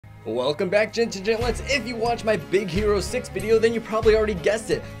Welcome back, gents and gentlets. If you watched my Big Hero 6 video, then you probably already guessed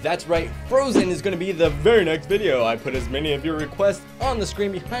it. That's right, Frozen is going to be the very next video. I put as many of your requests on the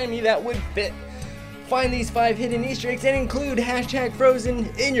screen behind me that would fit. Find these 5 hidden Easter eggs and include hashtag Frozen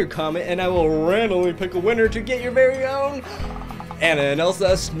in your comment, and I will randomly pick a winner to get your very own Anna and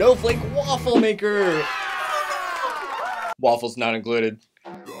Elsa Snowflake Waffle Maker. Waffles not included.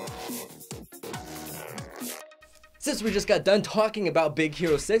 Since we just got done talking about Big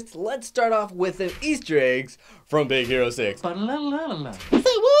Hero 6, let's start off with an Easter eggs from Big Hero 6. Say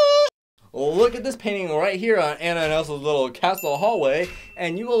what? Look at this painting right here on Anna and Elsa's little castle hallway,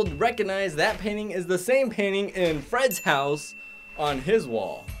 and you will recognize that painting is the same painting in Fred's house on his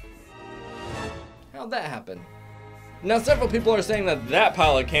wall. How'd that happen? Now several people are saying that that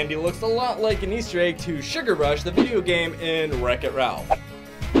pile of candy looks a lot like an Easter egg to Sugar Rush, the video game in Wreck-It Ralph.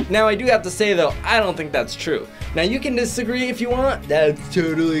 Now I do have to say though, I don't think that's true. Now you can disagree if you want, that's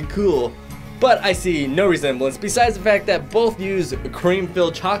totally cool. But I see no resemblance besides the fact that both use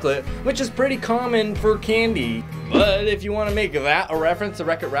cream-filled chocolate, which is pretty common for candy. But if you want to make that a reference to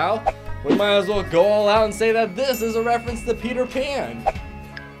Wreck-It Ralph, we might as well go all out and say that this is a reference to Peter Pan.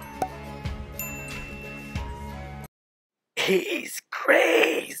 He's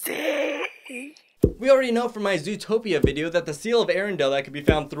crazy. We already know from my Zootopia video that the seal of Arendelle that could be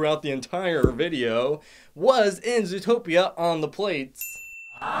found throughout the entire video was in Zootopia on the plates.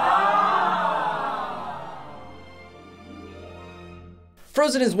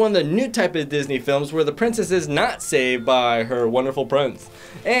 Frozen is one of the new type of Disney films where the princess is not saved by her wonderful prince,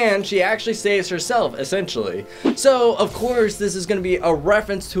 and she actually saves herself, essentially. So, of course, this is going to be a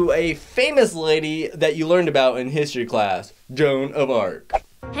reference to a famous lady that you learned about in history class, Joan of Arc.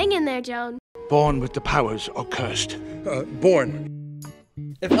 Hang in there, Joan. Born with the powers or cursed? Born.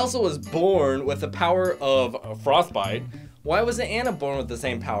 If Elsa was born with the power of frostbite, why wasn't Anna born with the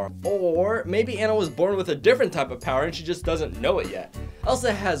same power? Or maybe Anna was born with a different type of power and she just doesn't know it yet.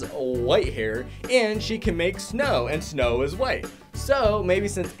 Elsa has white hair and she can make snow, and snow is white. So maybe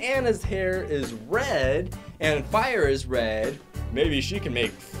since Anna's hair is red and fire is red, maybe she can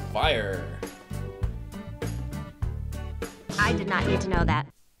make fire. I did not need to know that.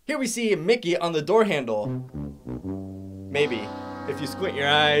 Here we see Mickey on the door handle. Maybe. If you squint your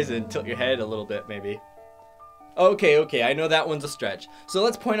eyes and tilt your head a little bit, maybe. Okay, I know that one's a stretch. So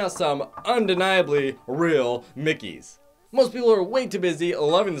let's point out some undeniably real Mickeys. Most people are way too busy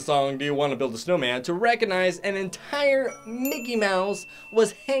loving the song Do You Want to Build a Snowman to recognize an entire Mickey Mouse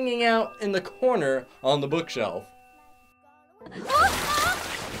was hanging out in the corner on the bookshelf.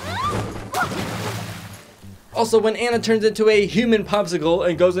 Also, when Anna turns into a human popsicle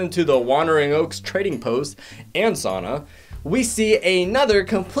and goes into the Wandering Oaks trading post and sauna, we see another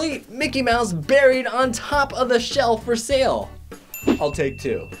complete Mickey Mouse buried on top of the shelf for sale. I'll take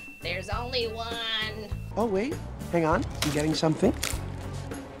 2. There's only one. Oh, wait. Hang on. I'm getting something.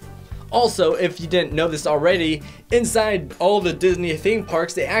 Also, if you didn't know this already, inside all the Disney theme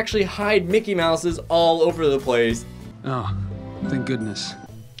parks, they actually hide Mickey Mouses all over the place. Oh, thank goodness.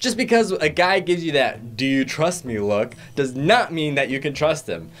 Just because a guy gives you that "do you trust me" look does not mean that you can trust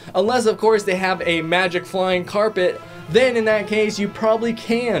him. Unless of course they have a magic flying carpet, then in that case you probably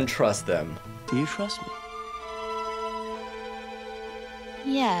can trust them. Do you trust me?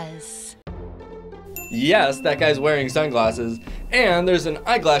 Yes. Yes, that guy's wearing sunglasses, and there's an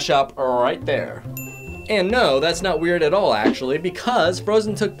eyeglass shop right there. And no, that's not weird at all actually, because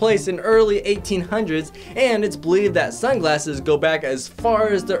Frozen took place in early 1800s, and it's believed that sunglasses go back as far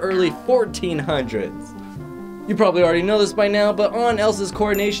as the early 1400s. You probably already know this by now, but on Elsa's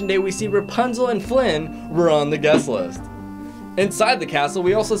coronation day we see Rapunzel and Flynn were on the guest list. Inside the castle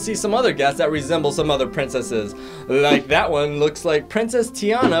we also see some other guests that resemble some other princesses. Like that one looks like Princess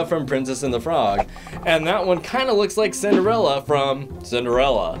Tiana from Princess and the Frog, and that one kinda looks like Cinderella from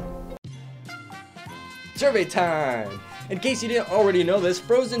Cinderella. Survey time! In case you didn't already know this,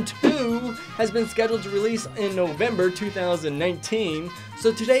 Frozen 2 has been scheduled to release in November 2019.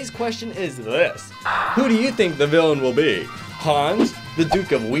 So today's question is this: who do you think the villain will be? Hans, the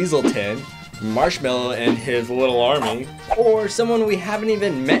Duke of Weaselton, Marshmallow and his little army, or someone we haven't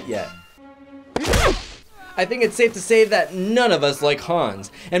even met yet? I think it's safe to say that none of us like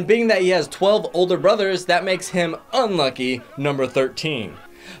Hans, and being that he has 12 older brothers, that makes him unlucky number 13.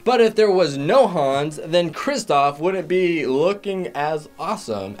 But if there was no Hans, then Kristoff wouldn't be looking as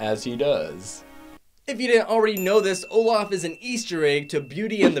awesome as he does. If you didn't already know this, Olaf is an Easter egg to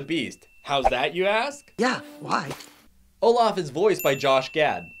Beauty and the Beast. How's that, you ask? Yeah, why? Olaf is voiced by Josh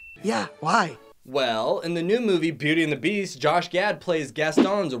Gad. Yeah, why? Well, in the new movie Beauty and the Beast, Josh Gad plays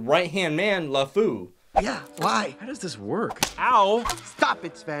Gaston's right-hand man, LeFou. Yeah, why? How does this work? Ow! Stop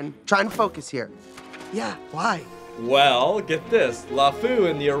it, Sven. Try and focus here. Yeah, why? Well, get this. LaFou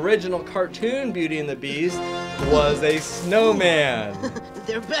in the original cartoon Beauty and the Beast was a snowman.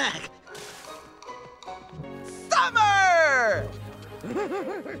 They're back. Summer!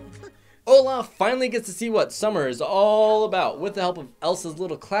 Olaf finally gets to see what summer is all about with the help of Elsa's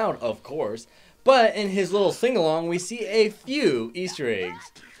little cloud, of course. But in his little sing-along, we see a few Easter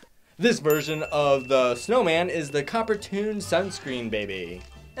eggs. This version of the snowman is the Coppertoon Sunscreen Baby.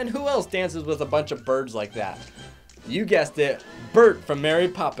 And who else dances with a bunch of birds like that? You guessed it, Bert from Mary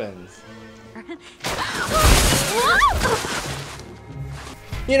Poppins.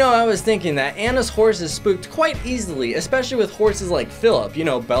 You know, I was thinking that Anna's horse is spooked quite easily, especially with horses like Philip, you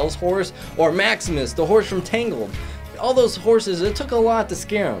know, Belle's horse, or Maximus, the horse from Tangled. All those horses, it took a lot to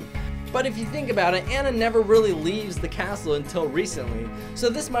scare them. But if you think about it, Anna never really leaves the castle until recently, so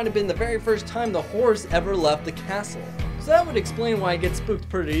this might have been the very first time the horse ever left the castle. So that would explain why it gets spooked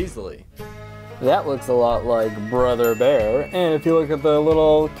pretty easily. That looks a lot like Brother Bear, and if you look at the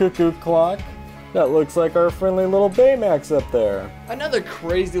little cuckoo clock, that looks like our friendly little Baymax up there. Another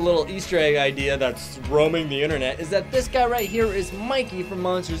crazy little Easter egg idea that's roaming the internet is that this guy right here is Mikey from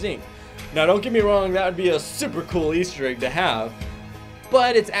Monsters Inc. Now don't get me wrong, that would be a super cool Easter egg to have,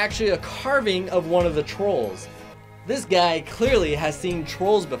 but it's actually a carving of one of the trolls. This guy clearly has seen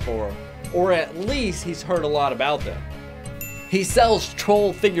trolls before, or at least he's heard a lot about them. He sells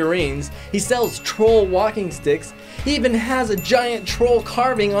troll figurines, he sells troll walking sticks, he even has a giant troll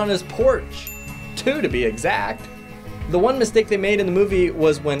carving on his porch. 2 to be exact. The one mistake they made in the movie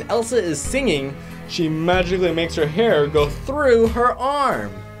was when Elsa is singing, she magically makes her hair go through her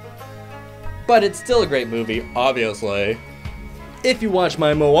arm. But it's still a great movie, obviously. If you watch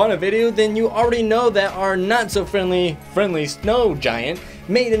my Moana video, then you already know that our not so friendly snow giant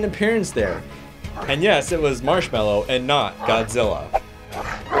made an appearance there. And yes, it was Marshmallow and not Godzilla.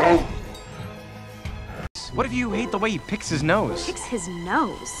 What if you hate the way he picks his nose? Picks his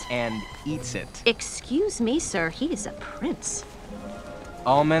nose? And eats it. Excuse me, sir, he is a prince.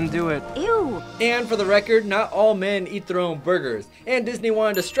 All men do it. Ew! And for the record, not all men eat their own burgers. And Disney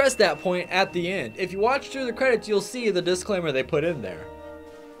wanted to stress that point at the end. If you watch through the credits, you'll see the disclaimer they put in there.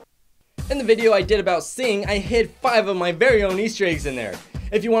 In the video I did about Sing, I hid 5 of my very own Easter eggs in there.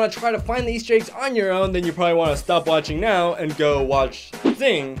 If you want to try to find the Easter eggs on your own, then you probably want to stop watching now and go watch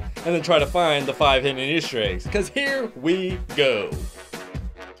Sing, and then try to find the 5 hidden Easter eggs, because here we go.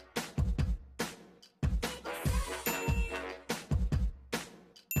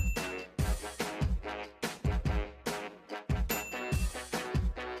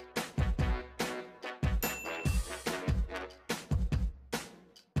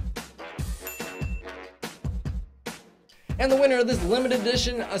 And the winner of this limited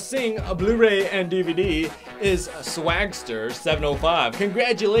edition Sing a Blu-ray and DVD is Swagster705.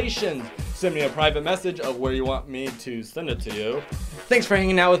 Congratulations! Send me a private message of where you want me to send it to you. Thanks for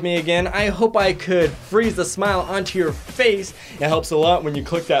hanging out with me again. I hope I could freeze a smile onto your face. It helps a lot when you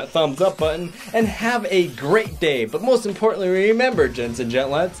click that thumbs up button. And have a great day. But most importantly, remember, gents and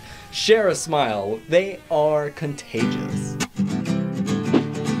gentlettes, share a smile. They are contagious.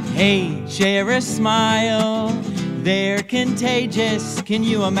 Hey, share a smile. They're contagious. Can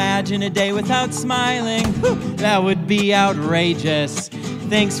you imagine a day without smiling? Whew, that would be outrageous.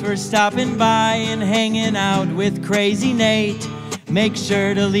 Thanks for stopping by and hanging out with Crazy Nate. Make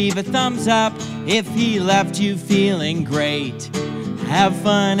sure to leave a thumbs up if he left you feeling great. Have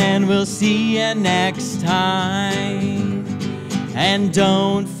fun and we'll see you next time. And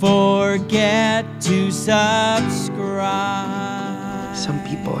don't forget to subscribe. Some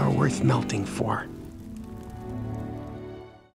people are worth melting for.